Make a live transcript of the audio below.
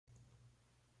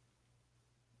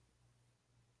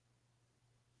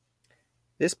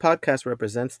This podcast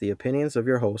represents the opinions of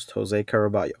your host, Jose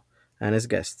Caraballo, and his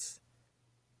guests.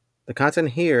 The content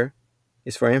here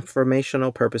is for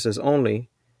informational purposes only,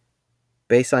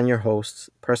 based on your host's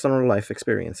personal life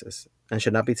experiences, and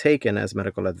should not be taken as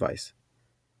medical advice.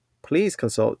 Please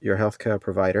consult your healthcare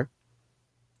provider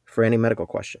for any medical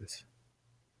questions.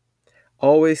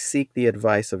 Always seek the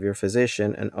advice of your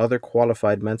physician and other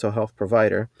qualified mental health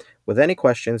provider with any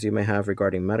questions you may have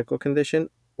regarding medical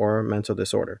condition or mental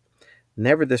disorder.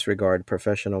 Never disregard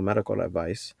professional medical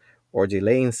advice or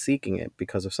delay in seeking it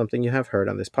because of something you have heard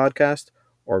on this podcast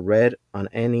or read on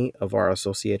any of our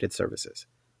associated services.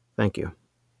 Thank you.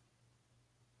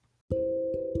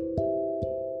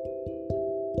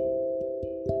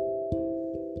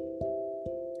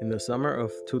 In the summer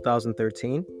of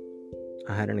 2013,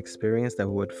 I had an experience that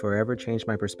would forever change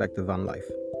my perspective on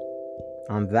life.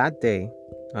 On that day,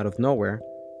 out of nowhere,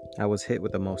 I was hit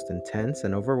with the most intense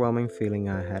and overwhelming feeling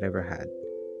I had ever had.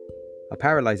 A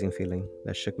paralyzing feeling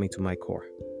that shook me to my core.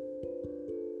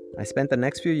 I spent the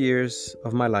next few years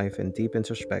of my life in deep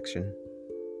introspection,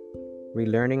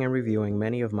 relearning and reviewing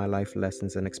many of my life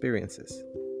lessons and experiences.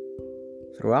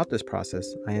 Throughout this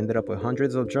process, I ended up with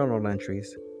hundreds of journal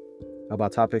entries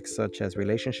about topics such as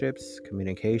relationships,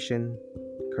 communication,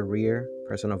 career,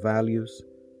 personal values,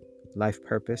 life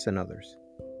purpose, and others.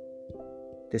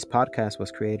 This podcast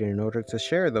was created in order to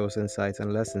share those insights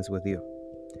and lessons with you,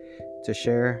 to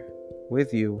share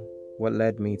with you what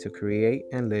led me to create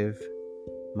and live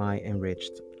my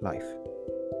enriched life.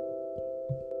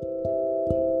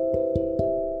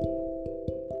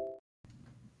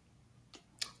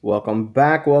 Welcome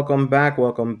back,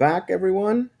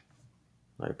 everyone.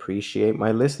 I appreciate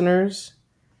my listeners.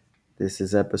 This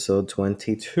is episode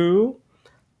 22,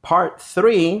 part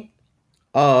 3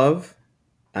 of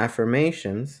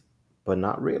Affirmations, but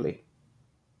not really.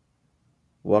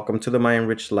 Welcome to the My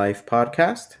Enriched Life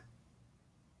podcast,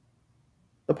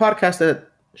 the podcast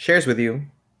that shares with you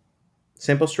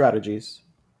simple strategies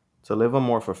to live a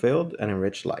more fulfilled and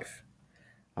enriched life.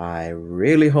 I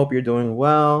really hope you're doing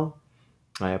well.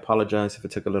 I apologize if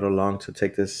it took a little long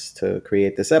to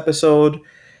create this episode.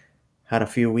 Had a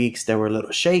few weeks that were a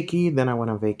little shaky. Then I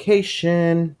went on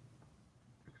vacation.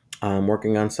 I'm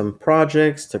working on some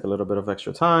projects. Took a little bit of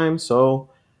extra time.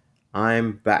 So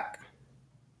I'm back.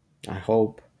 I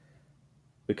hope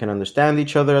we can understand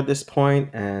each other at this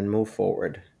point and move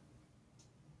forward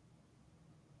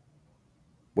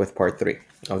with part 3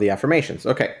 of the affirmations.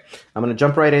 Okay, I'm going to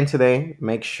jump right in today.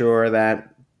 Make sure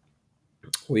that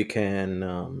we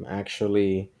can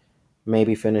actually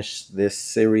maybe finish this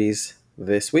series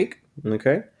this week.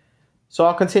 Okay, so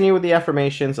I'll continue with the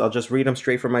affirmations. I'll just read them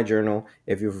straight from my journal.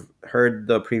 If you've heard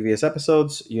the previous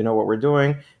episodes, you know what we're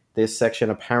doing. This section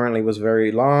apparently was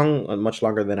very long, much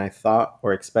longer than I thought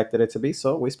or expected it to be,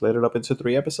 so we split it up into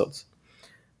 3 episodes.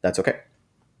 That's okay.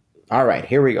 All right,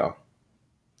 here we go.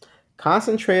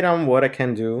 Concentrate on what I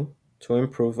can do to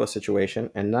improve a situation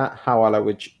and not how I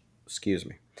would,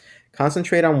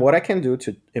 Concentrate on what I can do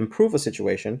to improve a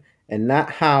situation and not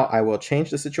how I will change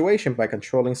the situation by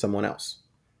controlling someone else.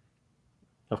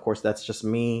 Of course, that's just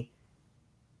me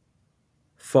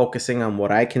focusing on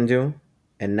what I can do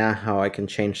and not how I can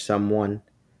change someone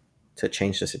to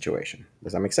change the situation.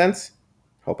 Does that make sense?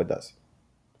 Hope it does.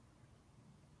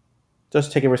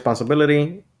 Just taking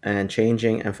responsibility and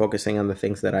changing and focusing on the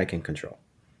things that I can control.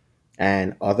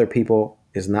 And other people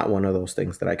is not one of those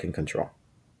things that I can control.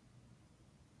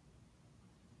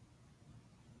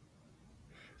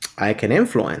 I can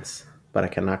influence, but I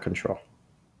cannot control.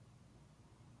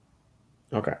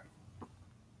 Okay.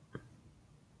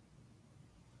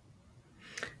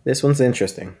 This one's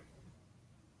interesting.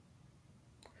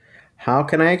 How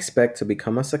can I expect to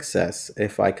become a success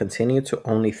if I continue to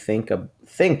only think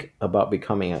about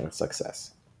becoming a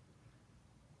success?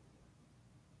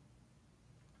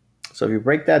 So if you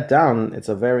break that down, it's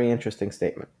a very interesting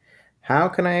statement. How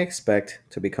can I expect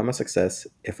to become a success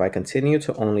if I continue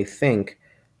to only think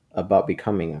about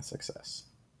becoming a success?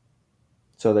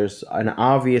 So there's an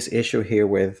obvious issue here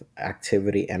with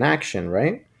activity and action,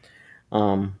 right?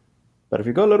 But if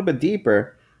you go a little bit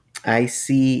deeper, I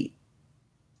see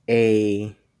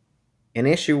an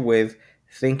issue with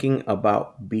thinking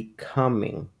about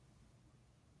becoming.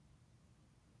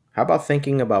 How about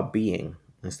thinking about being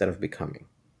instead of becoming?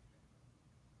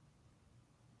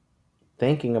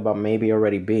 Thinking about maybe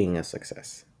already being a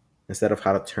success instead of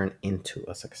how to turn into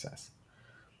a success.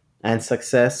 And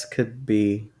success could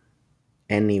be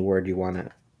any word you want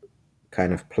to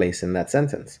kind of place in that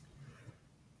sentence.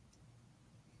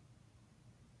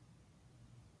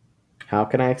 How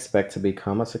can I expect to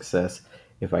become a success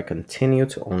if I continue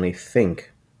to only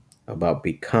think about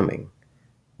becoming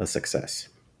a success.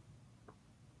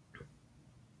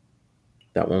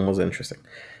 That one was interesting.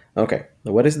 Okay,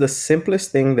 what is the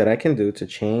simplest thing that I can do to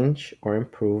change or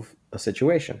improve a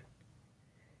situation?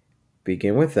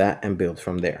 Begin with that and build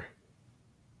from there.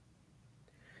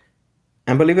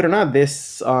 And believe it or not,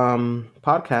 this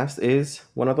podcast is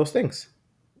one of those things.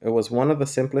 It was one of the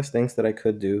simplest things that I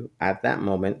could do at that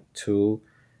moment to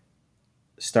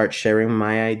start sharing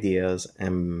my ideas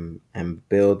and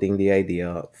building the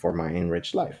idea for my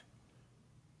enriched life.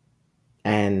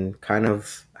 And kind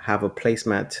of have a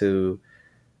placemat to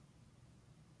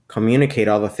communicate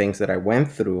all the things that I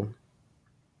went through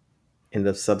in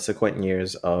the subsequent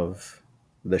years of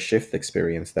the shift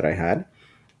experience that I had,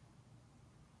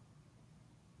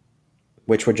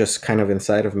 which were just kind of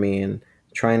inside of me and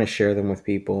trying to share them with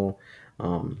people.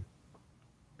 But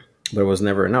it was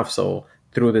never enough. So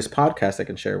through this podcast, I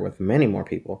can share with many more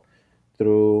people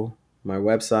through my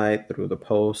website, through the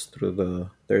post, through the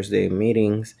Thursday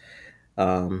meetings,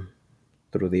 um,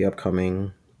 through the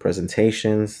upcoming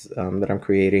presentations that I'm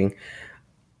creating.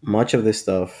 Much of this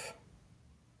stuff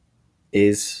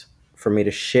is for me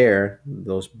to share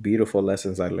those beautiful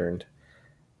lessons I learned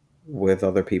with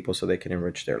other people so they can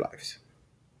enrich their lives.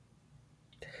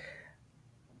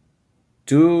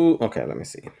 Okay, let me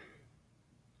see.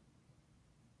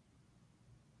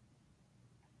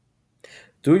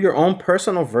 Do your own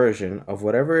personal version of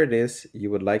whatever it is you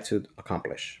would like to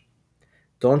accomplish.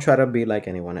 Don't try to be like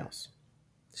anyone else.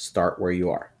 Start where you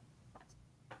are.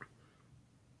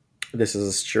 This is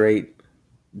a straight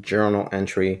journal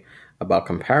entry about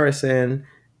comparison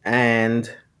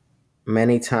and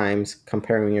many times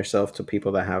comparing yourself to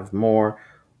people that have more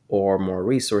or more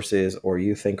resources or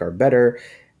you think are better.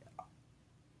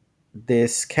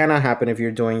 This cannot happen if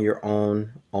you're doing your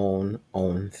own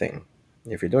thing.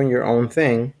 If you're doing your own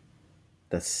thing,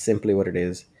 that's simply what it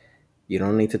is. You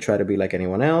don't need to try to be like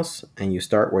anyone else, and you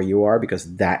start where you are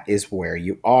because that is where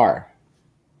you are.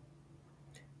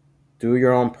 Do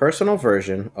your own personal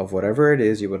version of whatever it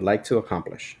is you would like to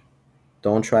accomplish.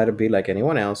 Don't try to be like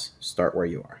anyone else. Start where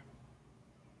you are.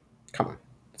 Come on.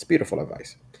 It's beautiful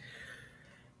advice.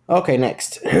 Okay,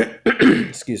 next.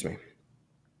 Excuse me.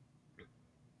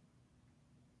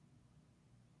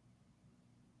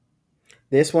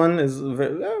 This one is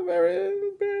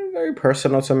very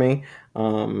personal to me.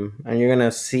 And you're going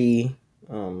to see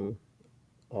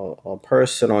a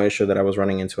personal issue that I was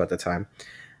running into at the time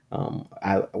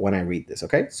when I read this.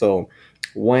 Okay, so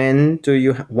when do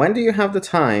you have the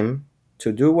time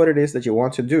to do what it is that you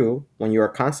want to do when you are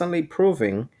constantly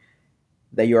proving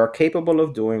that you are capable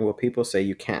of doing what people say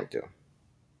you can't do?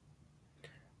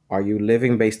 Are you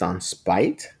living based on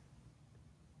spite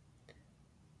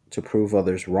to prove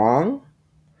others wrong?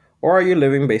 Or are you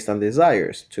living based on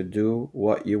desires to do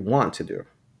what you want to do?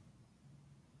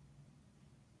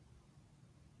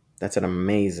 That's an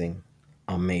amazing,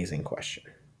 amazing question.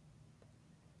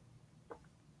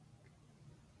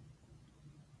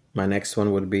 My next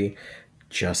one would be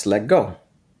just let go.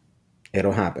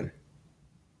 It'll happen.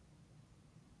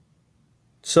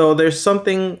 So there's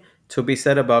something to be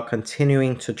said about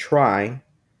continuing to try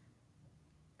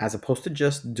as opposed to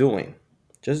just doing.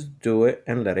 Just do it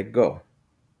and let it go.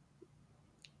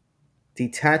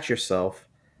 Detach yourself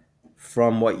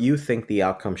from what you think the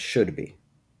outcome should be.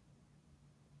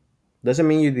 Doesn't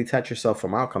mean you detach yourself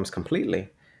from outcomes completely,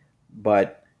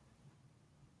 but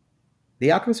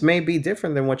the outcomes may be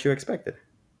different than what you expected.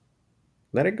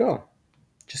 Let it go.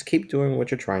 Just keep doing what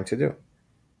you're trying to do.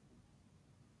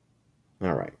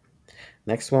 All right.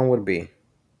 Next one would be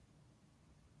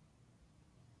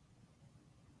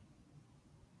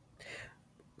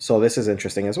so this is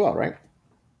interesting as well, right?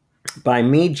 By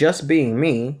me just being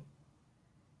me,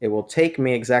 it will take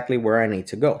me exactly where I need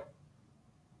to go.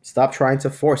 Stop trying to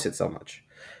force it so much.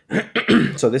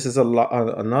 So this is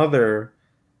another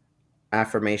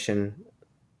affirmation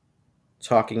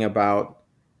talking about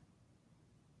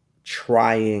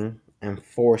trying and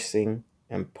forcing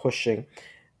and pushing.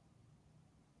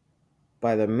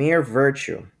 By the mere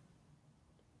virtue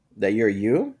that you're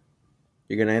going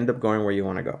to end up going where you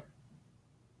want to go.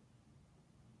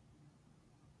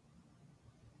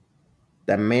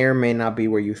 That may or may not be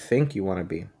where you think you want to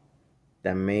be.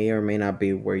 That may or may not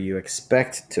be where you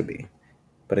expect to be.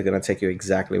 But it's going to take you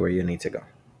exactly where you need to go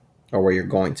or where you're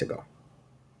going to go.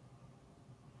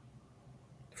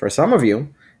 For some of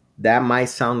you, that might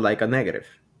sound like a negative.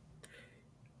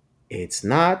 It's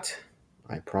not.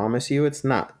 I promise you it's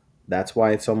not. That's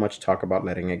why it's so much talk about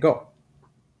letting it go.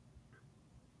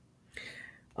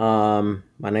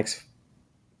 My next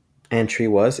entry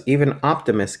was even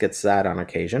optimists get sad on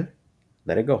occasion.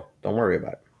 Let it go. Don't worry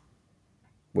about it.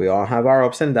 We all have our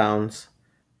ups and downs.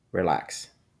 relax.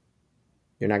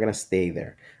 You're not going to stay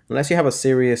there. Unless you have a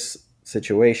serious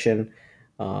situation,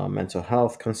 mental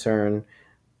health concern,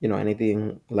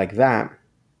 anything like that.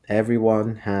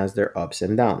 Everyone has their ups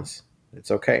and downs.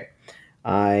 It's okay.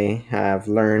 I have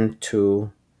learned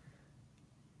to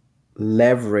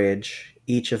leverage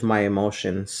each of my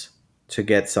emotions to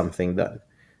get something done.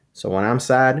 So when I'm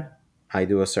sad, I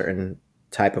do a certain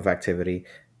type of activity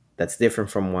that's different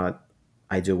from what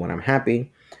I do when I'm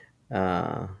happy.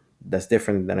 Uh, that's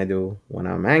different than I do when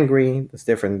I'm angry. That's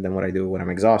different than what I do when I'm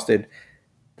exhausted.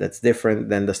 That's different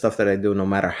than the stuff that I do no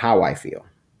matter how I feel.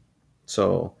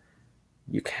 So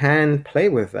you can play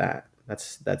with that.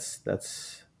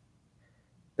 That's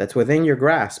within your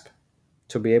grasp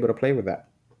to be able to play with that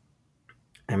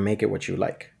and make it what you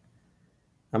like.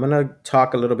 I'm going to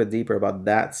talk a little bit deeper about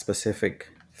that specific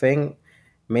thing,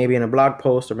 maybe in a blog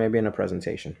post or maybe in a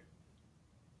presentation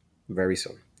very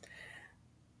soon.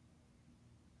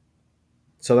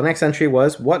 So the next entry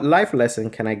was, what life lesson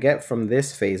can I get from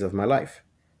this phase of my life?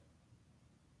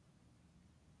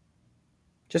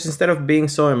 Just instead of being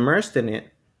so immersed in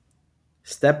it,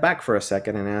 step back for a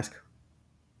second and ask,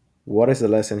 what is the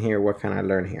lesson here? What can I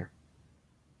learn here?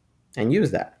 And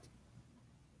use that.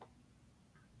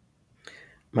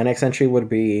 My next entry would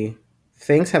be,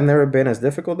 things have never been as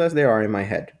difficult as they are in my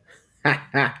head.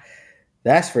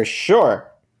 That's for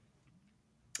sure.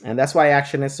 And that's why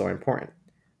action is so important.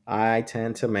 I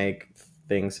tend to make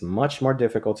things much more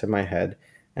difficult in my head.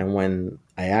 And when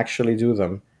I actually do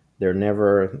them, they're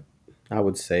never, I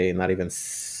would say, not even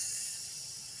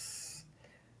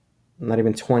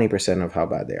 20% of how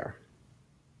bad they are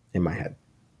in my head.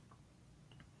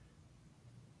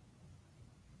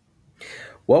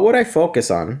 What would I focus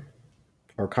on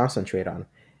or concentrate on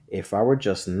if I were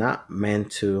just not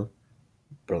meant to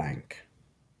blank?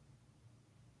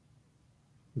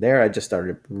 There, I just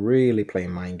started really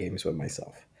playing mind games with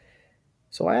myself.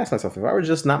 So I asked myself, if I were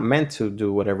just not meant to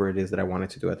do whatever it is that I wanted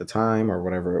to do at the time or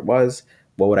whatever it was,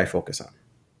 what would I focus on?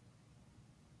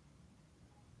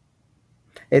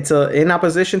 It's in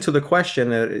opposition to the question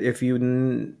that if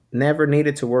you never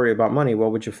needed to worry about money,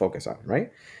 what would you focus on,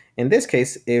 right? In this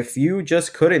case, if you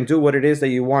just couldn't do what it is that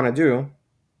you want to do,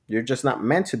 you're just not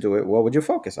meant to do it, what would you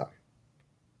focus on?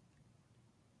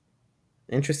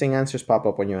 Interesting answers pop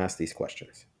up when you ask these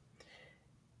questions.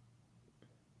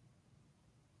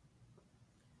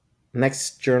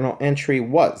 Next journal entry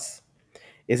was,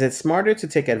 is it smarter to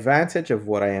take advantage of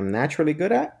what I am naturally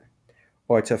good at,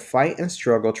 or to fight and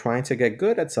struggle trying to get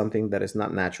good at something that is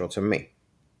not natural to me?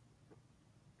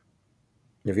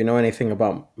 If you know anything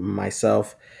about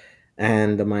myself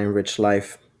and the Mind Rich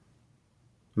Life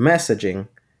messaging,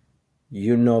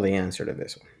 you know the answer to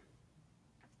this one.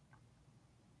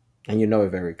 And you know it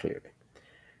very clearly.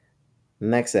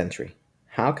 Next entry.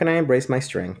 How can I embrace my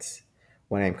strengths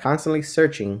when I'm constantly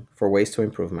searching for ways to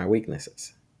improve my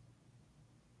weaknesses?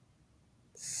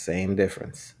 Same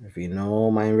difference. If you know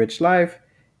Mind Rich Life,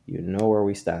 you know where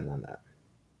we stand on that.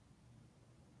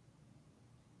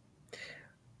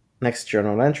 Next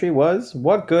journal entry was,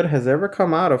 what good has ever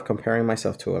come out of comparing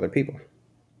myself to other people?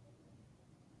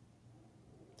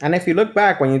 And if you look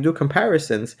back, when you do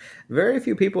comparisons, very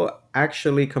few people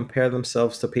actually compare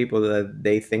themselves to people that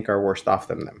they think are worse off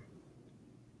than them.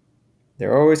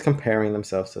 They're always comparing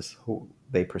themselves to who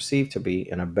they perceive to be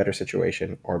in a better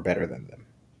situation or better than them.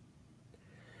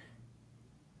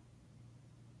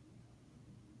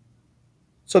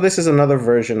 So this is another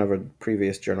version of a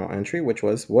previous journal entry, which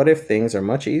was, what if things are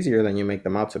much easier than you make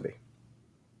them out to be?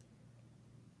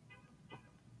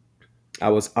 I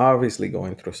was obviously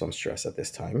going through some stress at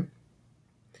this time.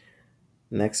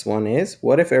 Next one is,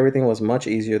 what if everything was much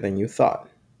easier than you thought?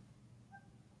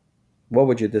 What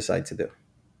would you decide to do?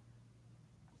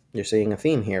 You're seeing a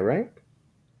theme here, right?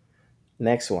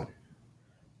 Next one.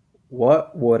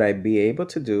 What would I be able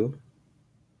to do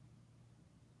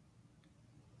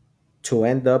to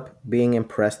end up being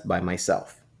impressed by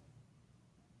myself?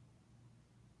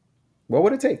 What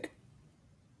would it take?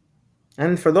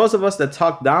 And for those of us that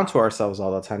talk down to ourselves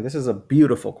all the time, this is a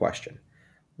beautiful question.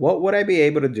 What would I be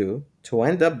able to do to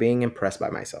end up being impressed by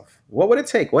myself? What would it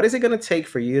take? What is it going to take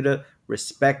for you to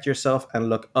respect yourself and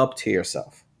look up to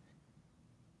yourself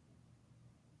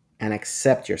and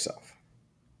accept yourself?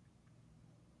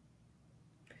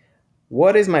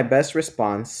 What is my best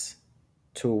response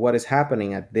to what is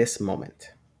happening at this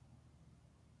moment?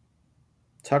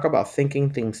 Talk about thinking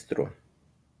things through.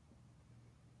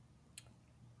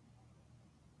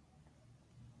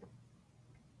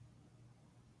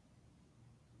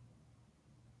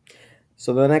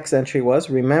 So the next entry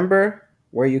was, remember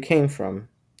where you came from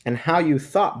and how you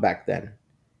thought back then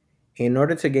in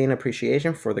order to gain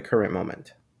appreciation for the current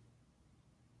moment.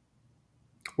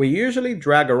 We usually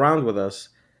drag around with us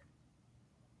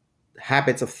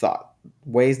habits of thought,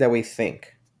 ways that we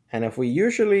think. And if we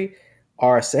usually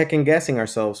are second guessing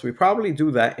ourselves, we probably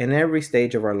do that in every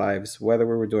stage of our lives, whether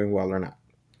we were doing well or not.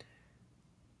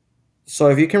 So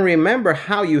if you can remember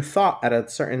how you thought at a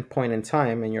certain point in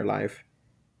time in your life,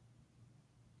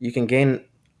 you can gain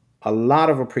a lot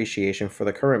of appreciation for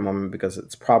the current moment because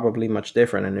it's probably much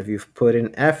different. And if you've put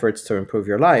in efforts to improve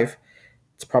your life,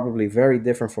 it's probably very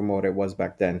different from what it was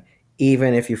back then,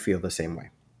 even if you feel the same way.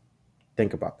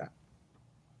 Think about that.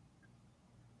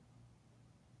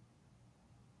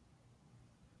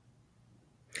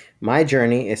 My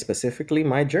journey is specifically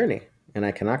my journey, and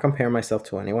I cannot compare myself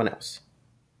to anyone else.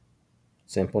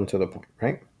 Simple and to the point,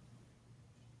 right?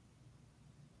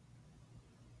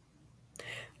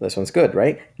 This one's good,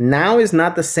 right? Now is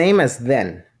not the same as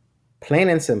then. Plain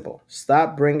and simple.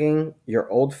 Stop bringing your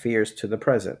old fears to the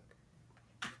present.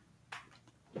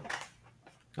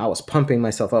 I was pumping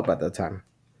myself up at that time.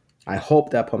 I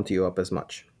hope that pumped you up as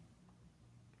much.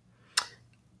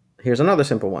 Here's another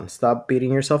simple one. Stop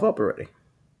beating yourself up already.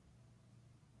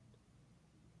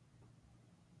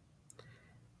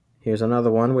 Here's another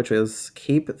one, which is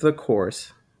keep the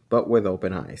course, but with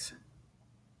open eyes.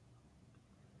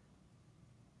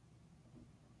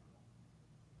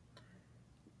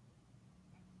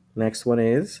 Next one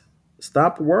is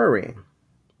stop worrying.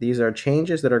 These are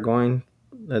changes that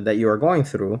you are going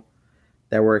through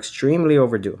that were extremely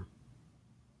overdue.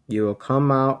 You will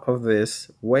come out of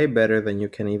this way better than you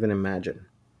can even imagine.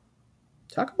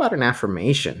 Talk about an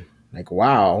affirmation. Like,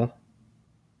 wow.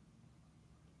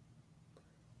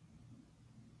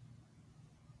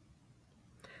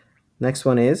 Next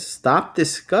one is stop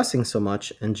discussing so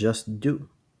much and just do.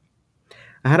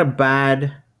 I had a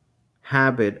bad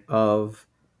habit of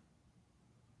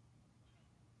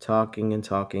talking and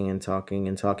talking and talking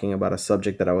and talking about a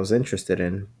subject that I was interested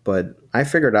in, but I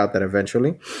figured out that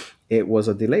eventually it was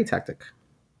a delay tactic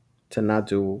to not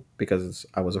do because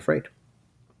I was afraid.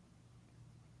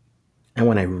 And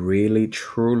when I really,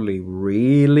 truly,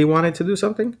 really wanted to do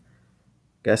something,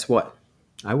 guess what?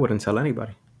 I wouldn't tell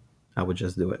anybody. I would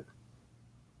just do it.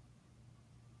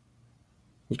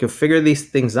 You can figure these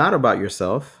things out about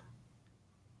yourself,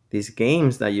 these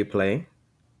games that you play,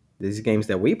 these games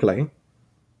that we play,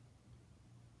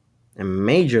 and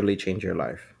majorly change your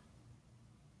life.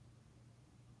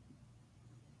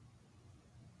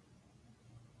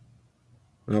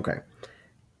 Okay.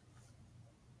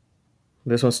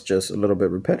 This one's just a little bit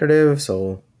repetitive,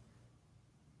 so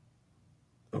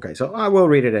okay, so I will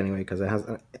read it anyway because it has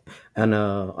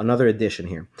another edition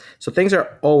here. So things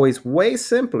are always way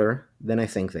simpler than I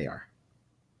think they are.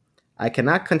 I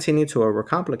cannot continue to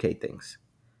overcomplicate things.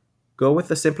 Go with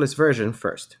the simplest version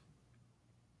first.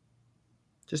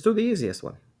 Just do the easiest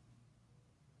one.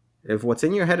 If what's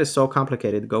in your head is so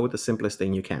complicated, go with the simplest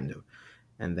thing you can do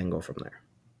and then go from there.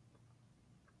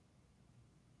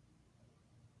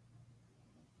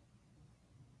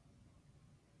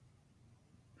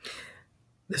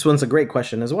 This one's a great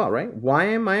question as well, right? Why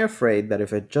am I afraid that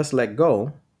if I just let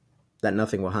go, that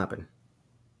nothing will happen?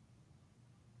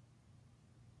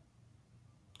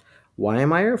 Why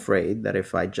am I afraid that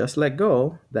if I just let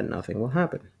go, that nothing will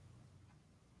happen?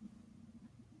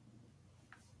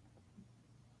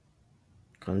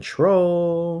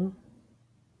 Control.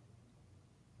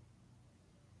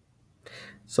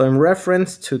 So, in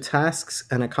reference to tasks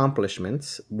and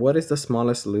accomplishments, what is the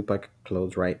smallest loop I could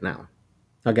close right now?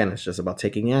 Again, it's just about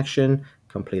taking action,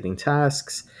 completing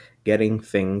tasks, getting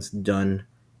things done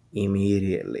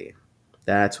immediately.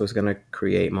 That's what's going to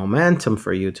create momentum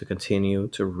for you to continue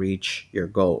to reach your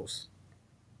goals.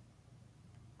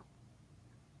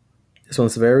 This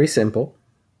one's very simple,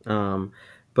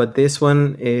 but this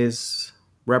one is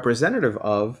representative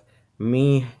of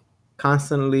me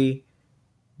constantly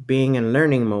being in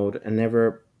learning mode and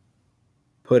never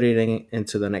putting it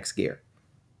into the next gear,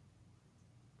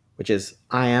 which is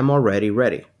I am already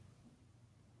ready.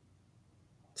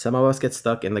 Some of us get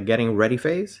stuck in the getting ready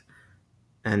phase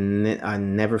and I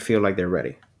never feel like they're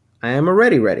ready. I am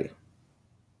already ready.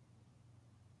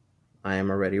 I am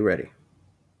already ready.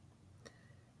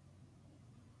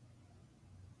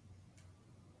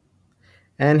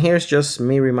 And here's just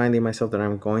me reminding myself that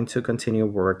I'm going to continue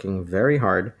working very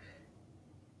hard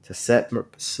to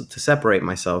separate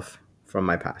myself from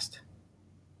my past.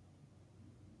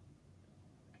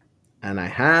 And I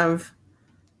have,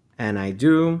 and I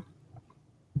do,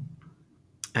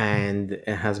 and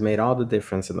it has made all the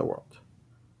difference in the world.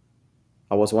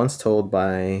 I was once told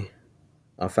by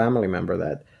a family member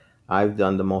that I've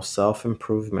done the most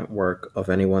self-improvement work of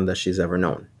anyone that she's ever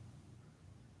known.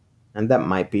 And that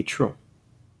might be true.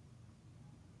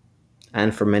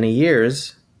 And for many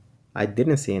years, I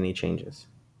didn't see any changes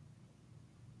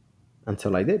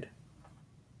until I did.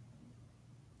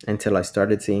 Until I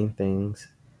started seeing things.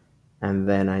 And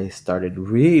then I started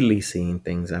really seeing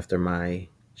things after my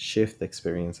shift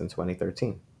experience in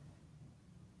 2013.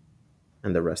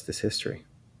 And the rest is history.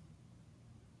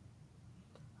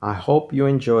 I hope you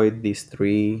enjoyed these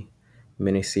 3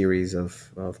 mini series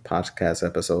of podcast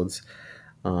episodes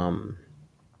for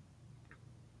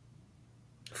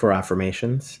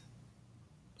affirmations.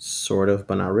 Sort of,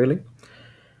 but not really.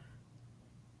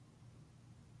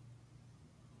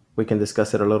 We can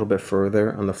discuss it a little bit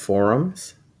further on the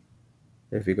forums.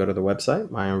 If you go to the website,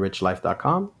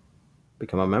 myenrichlife.com,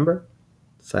 become a member,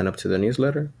 sign up to the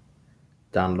newsletter,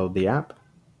 download the app.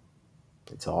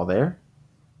 It's all there.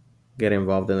 Get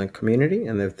involved in the community,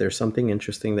 and if there's something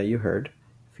interesting that you heard,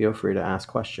 feel free to ask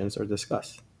questions or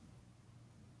discuss.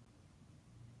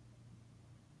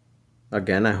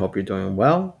 Again, I hope you're doing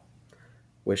well.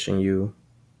 Wishing you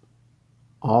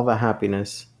all the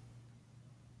happiness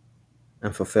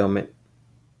and fulfillment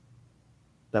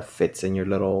that fits in your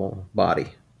little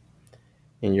body,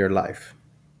 in your life.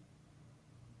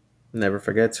 Never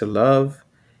forget to love,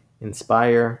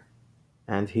 inspire,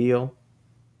 and heal.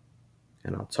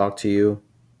 And I'll talk to you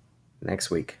next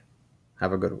week.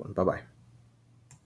 Have a good one. Bye-bye.